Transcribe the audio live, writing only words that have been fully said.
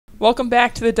Welcome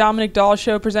back to the Dominick Dawes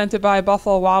Show, presented by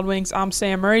Buffalo Wild Wings. I'm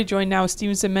Sam Murray, joined now with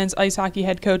Stevenson men's ice hockey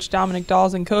head coach Dominick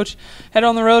Dawes. And Coach, head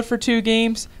on the road for 2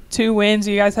 games, 2 wins.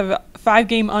 You guys have a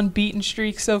 5-game unbeaten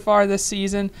streak so far this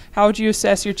season. How would you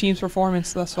assess your team's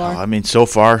performance thus far? So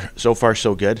far,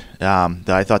 so good.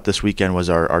 I thought this weekend was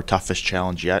our toughest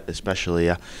challenge yet,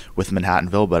 especially with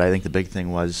Manhattanville. But I think the big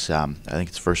thing was I think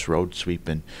it's the first road sweep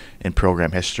in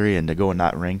program history, and to go in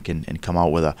that rink and come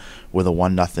out with a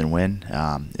 1-0 win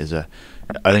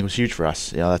I think was huge for us.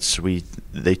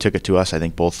 They took it to us, I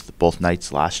think, both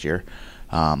nights last year.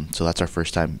 So that's our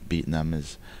first time beating them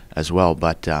as well.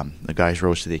 But the guys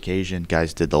rose to the occasion.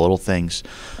 Guys did the little things,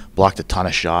 blocked a ton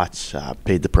of shots,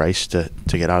 paid the price to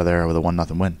get out of there with a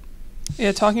 1-0 win.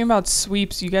 Yeah, talking about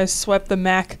sweeps, you guys swept the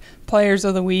MAC Players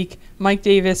of the Week. Mike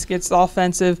Davis gets the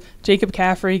offensive. Jacob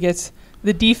Caffrey gets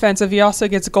the defensive. He also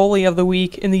gets goalie of the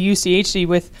week in the UCHC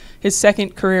with his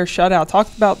 2nd career shutout.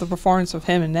 Talk about the performance of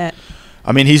him in net.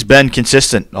 I mean, he's been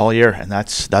consistent all year, and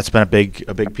that's been a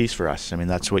big piece for us. I mean,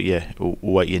 that's what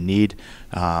you need.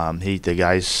 The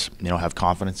guys have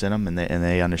confidence in him, and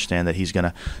they understand that he's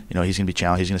gonna be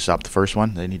challenged. He's gonna stop the first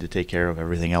one. They need to take care of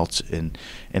everything else in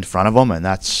front of them, and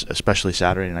that's especially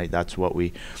Saturday night. That's what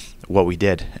we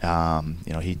did.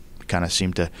 He kind of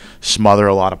seemed to smother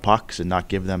a lot of pucks and not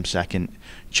give them second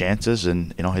chances,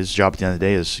 and his job at the end of the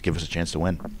day is to give us a chance to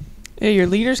win. Yeah, your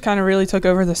leaders kind of really took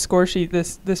over the score sheet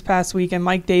this past week, and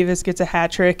Mike Davis gets a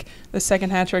hat trick, the 2nd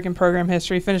hat trick in program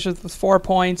history, finishes with 4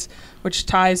 points, which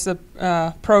ties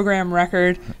the program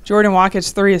record. Jordan Watt gets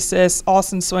 3 assists.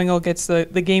 Austin Swingle gets the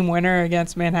game winner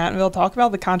against Manhattanville. Talk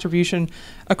about the contribution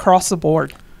across the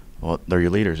board. Well, they're your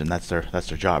leaders, and that's their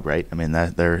job, right? I mean,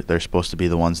 they're supposed to be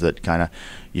the ones that kind of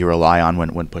you rely on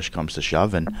when push comes to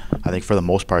shove. And I think for the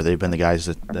most part, they've been the guys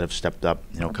that have stepped up,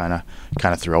 kind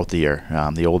of throughout the year.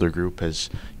 The older group has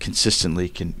consistently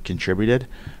contributed,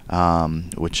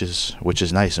 which is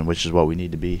nice, and which is what we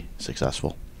need to be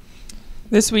successful.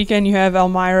 This weekend, you have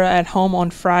Elmira at home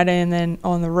on Friday, and then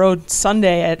on the road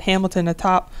Sunday at Hamilton, a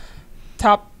top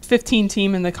 15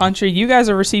 team in the country. You guys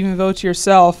are receiving votes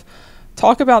yourself.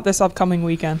 Talk about this upcoming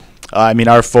weekend. I mean,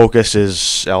 our focus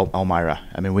is Elmira.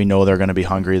 I mean, we know they're going to be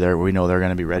hungry. We know they're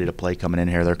going to be ready to play coming in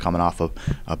here. They're coming off of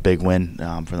a big win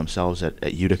for themselves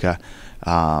at Utica.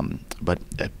 But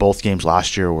at both games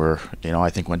last year were, I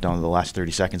think went down to the last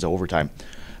 30 seconds of overtime.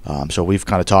 So we've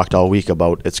kind of talked all week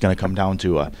about it's going to come down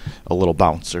to a little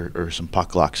bounce or some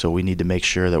puck luck. So we need to make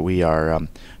sure that we are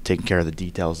taking care of the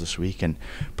details this week and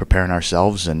preparing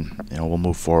ourselves, and we'll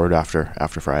move forward after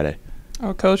Friday.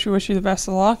 Well, Coach, we wish you the best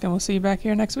of luck, and we'll see you back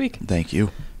here next week. Thank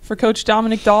you. For Coach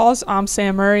Dominick Dawes, I'm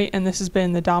Sam Murray, and this has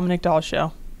been the Dominick Dawes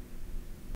Show.